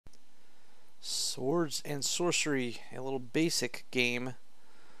Swords and Sorcery, a little basic game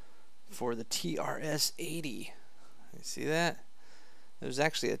for the TRS-80. You see that? There's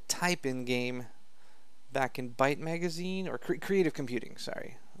actually a type-in game back in Byte magazine or Creative Computing.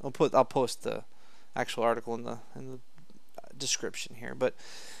 Sorry, I'll post the actual article in the description here. But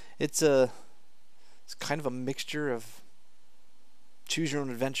it's kind of a mixture of choose your own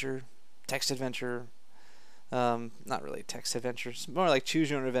adventure, text adventure. Not really text adventure. It's more like choose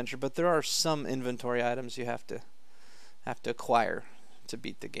your own adventure. But there are some inventory items you have to acquire to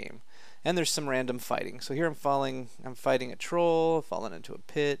beat the game. And there's some random fighting. So here I'm fighting a troll, falling into a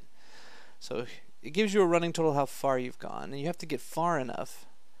pit. So it gives you a running total how far you've gone, and you have to get far enough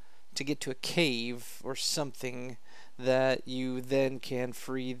to get to a cave or something that you then can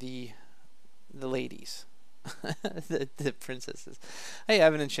free the ladies, the princesses. Hey, I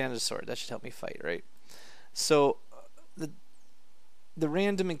have an enchanted sword. That should help me fight, right? So the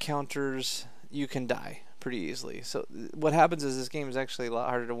random encounters, you can die pretty easily. So what happens is this game is actually a lot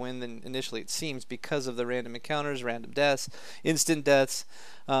harder to win than initially it seems because of the random encounters, random deaths, instant deaths.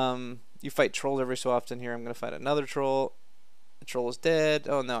 You fight trolls every so often. Here I'm going to fight another troll. The troll is dead.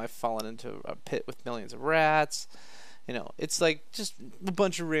 Oh no, I've fallen into a pit with millions of rats. You know, it's like just a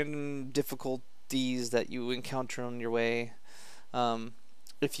bunch of random difficulties that you encounter on your way.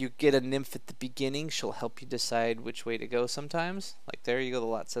 If you get a nymph at the beginning, she'll help you decide which way to go sometimes. Like there you go, the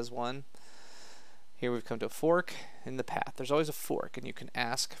lot says 1. Here we've come to a fork in the path. There's always a fork, and you can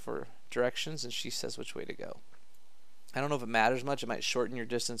ask for directions, and she says which way to go. I don't know if it matters much. It might shorten your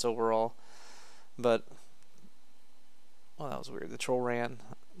distance overall, but well, that was weird. The troll ran.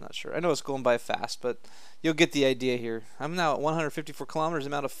 I'm not sure. I know it's going by fast, but you'll get the idea here. I'm now at 154 kilometers.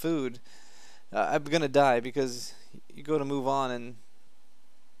 I'm out of food. I'm gonna die because you go to move on and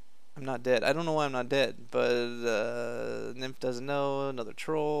I'm not dead. I don't know why I'm not dead, but nymph doesn't know. Another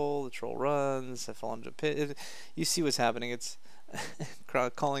troll. The troll runs. I fall into a pit. You see what's happening. It's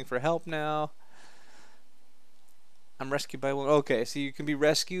calling for help now. I'm rescued by one. Okay, so you can be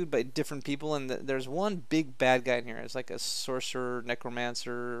rescued by different people, and there's one big bad guy in here. It's like a sorcerer,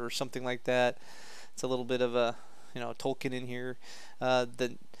 necromancer, or something like that. It's a little bit of a, Tolkien in here.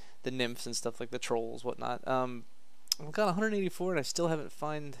 The nymphs and stuff like the trolls, whatnot. I've got 184, and I still haven't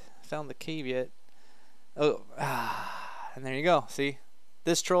found the cave yet. Oh, and there you go. See,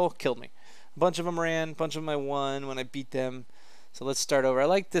 this troll killed me. A bunch of them ran. A bunch of them I won when I beat them. So let's start over. I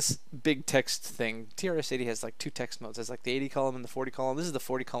like this big text thing. TRS-80 has like 2 text modes. It has like the 80 column and the 40 column. This is the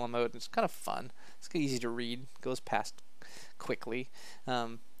 40 column mode. It's kind of fun. It's easy to read. Goes past quickly.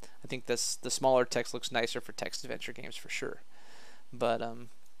 I think the smaller text looks nicer for text adventure games for sure. But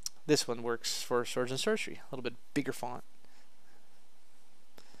this one works for Swords and Sorcery. A little bit bigger font.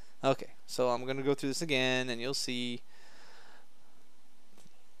 Okay, so I'm going to go through this again, and you'll see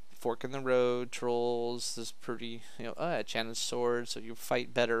fork in the road, trolls, this pretty, enchanted sword, so you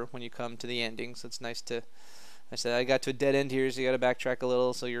fight better when you come to the ending, so it's nice to, I said I got to a dead end here, so you got to backtrack a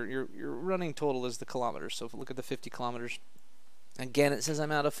little, so your running total is the kilometers, so if you look at the 50 kilometers, again it says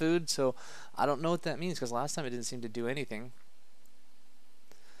I'm out of food, so I don't know what that means, because last time it didn't seem to do anything.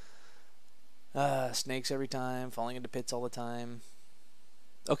 Snakes every time, falling into pits all the time.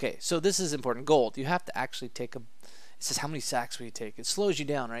 Okay, so this is important. Gold. You have to actually take it says how many sacks will you take. It slows you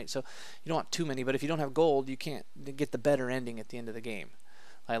down, right? So you don't want too many, but if you don't have gold, you can't get the better ending at the end of the game.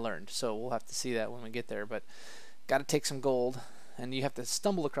 I learned. So we'll have to see that when we get there. But got to take some gold, and you have to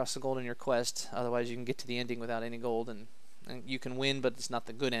stumble across the gold in your quest. Otherwise, you can get to the ending without any gold, and you can win, but it's not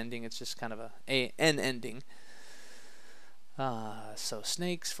the good ending. It's just kind of an ending. So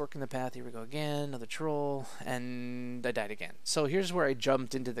snakes, fork in the path, here we go again, another troll, and I died again. So here's where I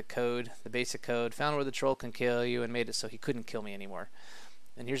jumped into the code, the basic code, found where the troll can kill you, and made it so he couldn't kill me anymore.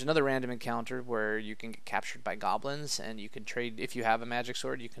 And here's another random encounter where you can get captured by goblins, and you can trade, if you have a magic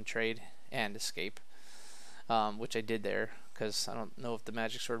sword, you can trade and escape, which I did there, because I don't know if the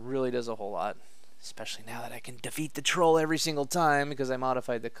magic sword really does a whole lot. Especially now that I can defeat the troll every single time because I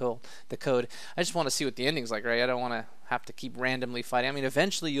modified the code. I just want to see what the ending's like, right? I don't want to have to keep randomly fighting. I mean,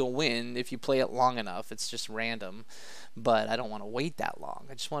 eventually you'll win if you play it long enough. It's just random. But I don't want to wait that long.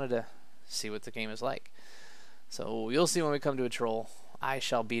 I just wanted to see what the game is like. So you'll see when we come to a troll. I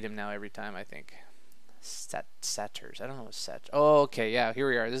shall beat him now every time, I think. Satyrs. I don't know what Satyr. Oh, okay, yeah, here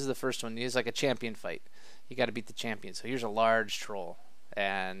we are. This is the first one. It's like a champion fight. You got to beat the champion. So here's a large troll.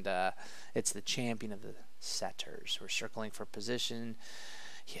 And it's the champion of the Satyrs. We're circling for position.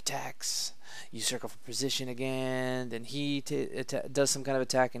 He attacks. You circle for position again. Then he does some kind of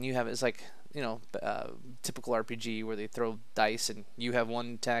attack, and you have it's like typical RPG where they throw dice, and you have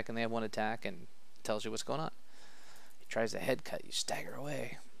one attack and they have one attack, and it tells you what's going on. He tries to head cut. You stagger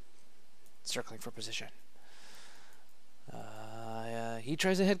away. circling for position. He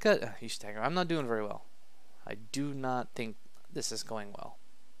tries a head cut. You stagger. I'm not doing very well. I do not think this is going well.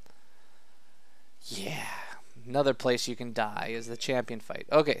 Yeah. Another place you can die is the champion fight.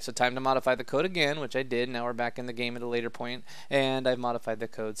 Okay, so time to modify the code again, which I did. Now we're back in the game at a later point, and I've modified the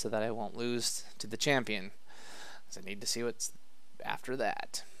code so that I won't lose to the champion. So I need to see what's after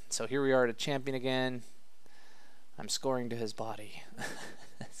that. So here we are at a champion again. I'm scoring to his body.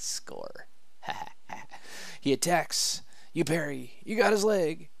 Score. He attacks. You parry. You got his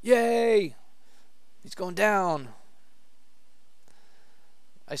leg. Yay! He's going down.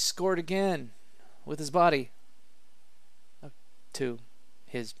 I scored again with his body. To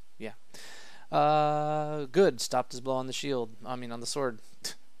his, yeah. Good. Stopped his blow on the shield. I mean, on the sword.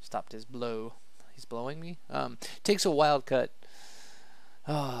 Stopped his blow. He's blowing me. Takes a wild cut.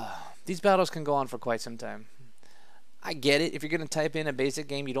 These battles can go on for quite some time. I get it. If you're going to type in a basic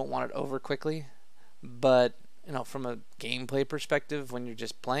game, you don't want it over quickly. But, you know, from a gameplay perspective, when you're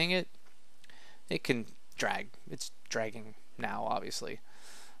just playing it, it can drag. It's dragging now, obviously.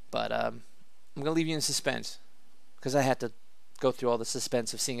 But I'm going to leave you in suspense, because I had to go through all the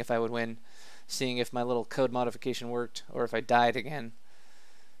suspense of seeing if I would win, seeing if my little code modification worked, or if I died again.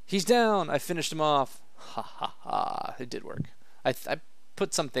 He's down! I finished him off. Ha ha ha. It did work. I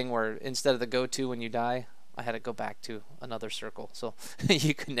put something where instead of the go-to when you die, I had to go back to another circle, so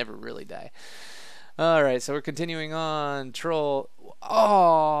you could never really die. Alright, so we're continuing on. Troll.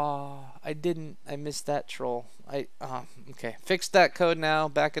 Oh, I missed that troll. Okay. Fixed that code now.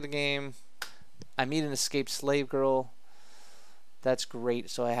 Back in the game. I meet an escaped slave girl. That's great.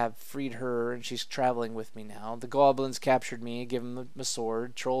 So I have freed her, and she's traveling with me now. The goblins captured me. Give them a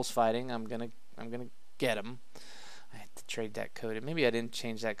sword. Troll's fighting. I'm gonna get him. I had to trade that code. Maybe I didn't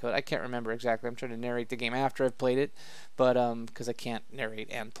change that code. I can't remember exactly. I'm trying to narrate the game after I've played it, but because I can't narrate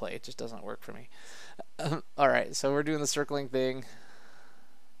and play, it just doesn't work for me. All right, so we're doing the circling thing.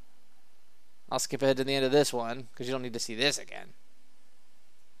 I'll skip ahead to the end of this one because you don't need to see this again.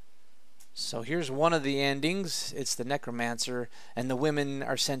 So here's one of the endings. It's the necromancer, and the women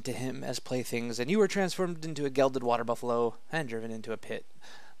are sent to him as playthings, and you are transformed into a gelded water buffalo and driven into a pit.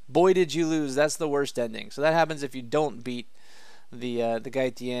 Boy, did you lose. That's the worst ending. So that happens if you don't beat the guy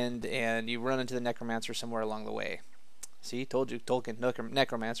at the end and you run into the necromancer somewhere along the way. See, told you, Tolkien,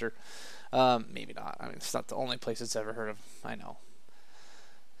 necromancer. Maybe not. I mean, it's not the only place it's ever heard of. I know.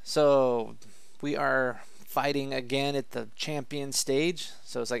 So we are fighting again at the champion stage.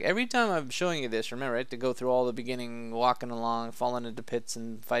 So it's like every time I'm showing you this, remember, I have to go through all the beginning, walking along, falling into pits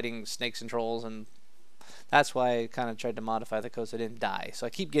and fighting snakes and trolls, and that's why I kind of tried to modify the code so I didn't die. So I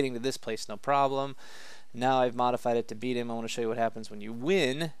keep getting to this place, no problem. Now I've modified it to beat him. I want to show you what happens when you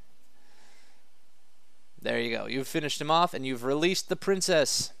win. There you go. You've finished him off, and you've released the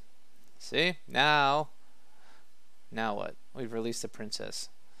princess. See? Now what? We've released the princess.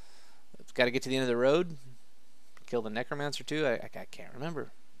 We've got to get to the end of the road. Kill the necromancer too. I can't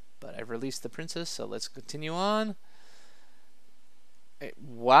remember. But I've released the princess, so let's continue on.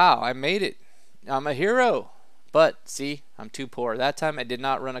 Wow, I made it. I'm a hero. But, see, I'm too poor. That time I did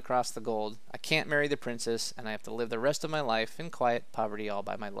not run across the gold. I can't marry the princess, and I have to live the rest of my life in quiet poverty all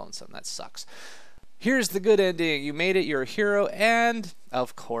by my lonesome. That sucks. Here's the good ending. You made it. You're a hero, and,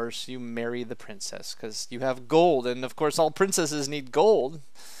 of course, you marry the princess, because you have gold, and, of course, all princesses need gold.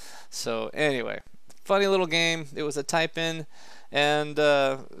 So, anyway, funny little game. It was a type-in, and it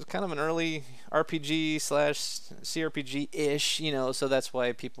was kind of an early RPG / CRPG-ish, you know, so that's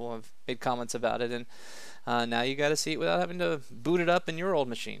why people have made comments about it, and now you got to see it without having to boot it up in your old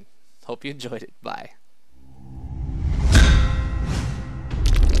machine. Hope you enjoyed it. Bye.